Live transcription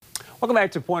Welcome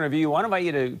back to Point of View. I want to invite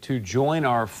you to join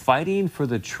our Fighting for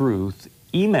the Truth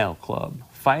email club.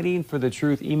 Fighting for the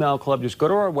Truth email club. Just go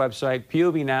to our website,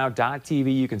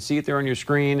 povnow.tv. You can see it there on your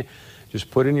screen. Just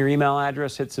put in your email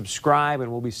address, hit subscribe,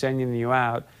 and we'll be sending you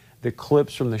out the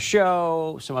clips from the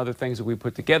show, some other things that we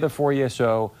put together for you.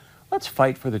 So let's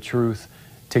fight for the truth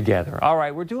together. All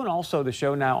right, we're doing also the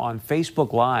show now on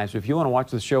Facebook Live. So if you want to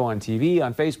watch the show on TV,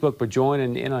 on Facebook, but join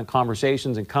in on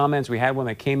conversations and comments. We had one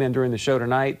that came in during the show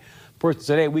tonight. Person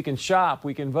said, hey, we can shop,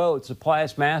 we can vote, supply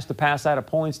us masks to pass out at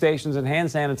polling stations and hand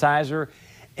sanitizer,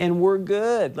 and we're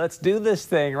good. Let's do this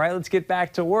thing, right? Let's get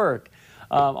back to work.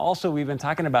 Also, we've been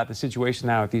talking about the situation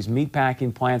now at these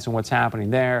meatpacking plants and what's happening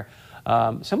there.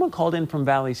 Someone called in from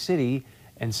Valley City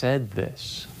and said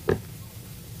this.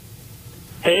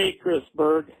 Hey, Chris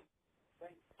Berg.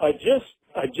 I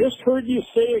just heard you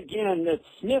say again that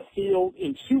Smithfield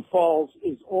in Sioux Falls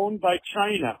is owned by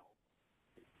China.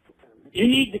 You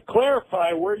need to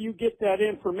clarify where you get that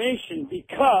information,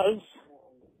 because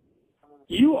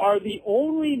you are the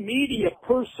only media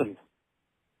person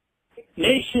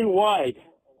nationwide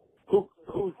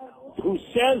who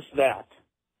says that.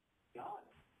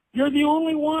 You're the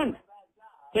only one.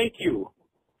 Thank you.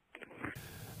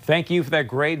 Thank you for that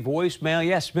great voicemail.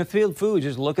 Yes, Smithfield Foods,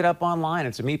 just look it up online.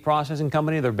 It's a meat processing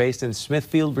company. They're based in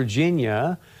Smithfield,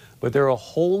 Virginia, but they're a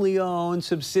wholly owned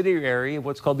subsidiary of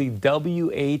what's called the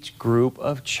WH Group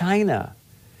of China.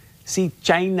 See,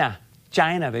 China.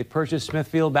 They purchased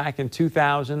Smithfield back in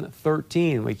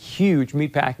 2013, a huge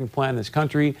meatpacking plant in this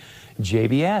country.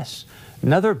 JBS,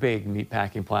 another big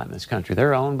meatpacking plant in this country.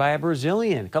 They're owned by a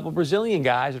couple of Brazilian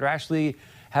guys that are actually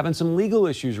having some legal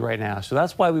issues right now. So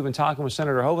that's why we've been talking with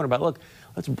Senator Hoeven about, look,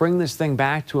 let's bring this thing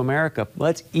back to America.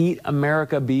 Let's eat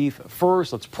America beef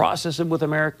first. Let's process it with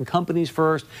American companies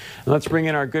first. And let's bring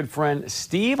in our good friend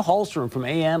Steve Hallstrom from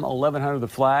AM 1100 The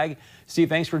Flag. Steve,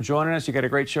 thanks for joining us. You got a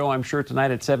great show, I'm sure,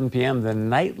 tonight at 7 p.m., the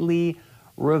Nightly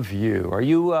Review. Are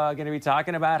you going to be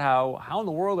talking about how in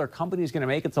the world are companies going to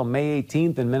make it till May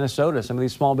 18th in Minnesota, some of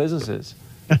these small businesses?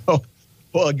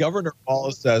 Well, Governor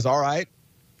Wallace says, all right,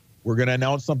 we're going to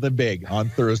announce something big on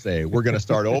Thursday. We're going to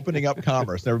start opening up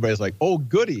commerce. And everybody's like, oh,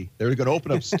 goody. They're going to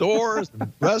open up stores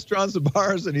and restaurants and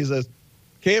bars. And he says,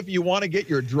 okay, if you want to get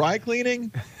your dry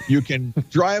cleaning, you can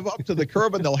drive up to the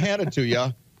curb and they'll hand it to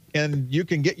you. And you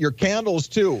can get your candles,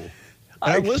 too.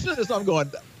 And I'm listening to this, I'm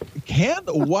going,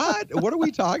 what? What are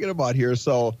we talking about here?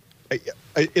 So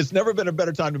it's never been a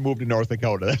better time to move to North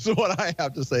Dakota. That's what I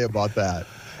have to say about that.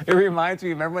 It reminds me,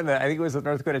 remember when I think it was the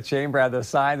North Dakota Chamber had the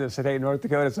sign that said, hey, North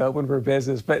Dakota's open for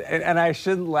business. And I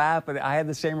shouldn't laugh, but I had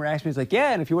the same reaction. He's like,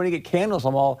 yeah, and if you want to get candles,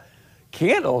 I'm all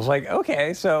candles. Like,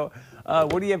 okay, so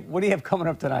what do you have coming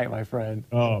up tonight, my friend?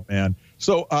 Oh, man.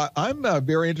 So I'm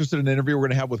very interested in an interview we're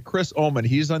going to have with Chris Oman.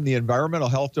 He's on the Environmental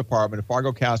Health Department at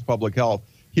Fargo Cass Public Health.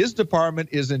 His department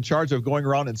is in charge of going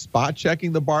around and spot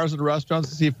checking the bars and restaurants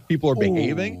to see if people are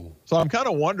behaving. So I'm kind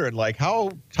of wondering, like,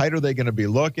 how tight are they going to be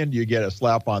looking? Do you get a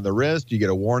slap on the wrist? Do you get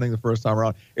a warning the first time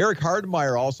around? Eric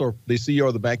Hardmeyer, also the CEO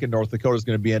of the Bank of North Dakota, is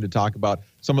going to be in to talk about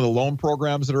some of the loan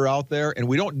programs that are out there. And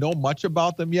we don't know much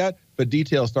about them yet, but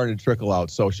details starting to trickle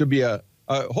out. So it should be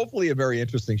hopefully a very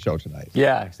interesting show tonight.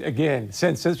 Yeah, again,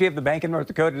 since we have the Bank in North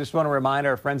Dakota, just want to remind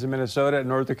our friends in Minnesota,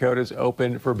 North Dakota's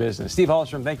open for business. Steve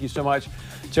Hallstrom, thank you so much.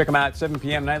 Check them out, 7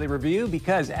 p.m. Nightly Review,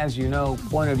 because as you know,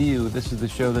 Point of View, this is the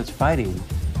show that's fighting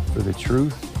for the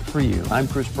truth for you. I'm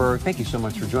Chris Berg. Thank you so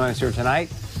much for joining us here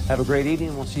tonight. Have a great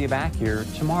evening. We'll see you back here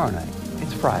tomorrow night.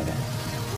 It's Friday.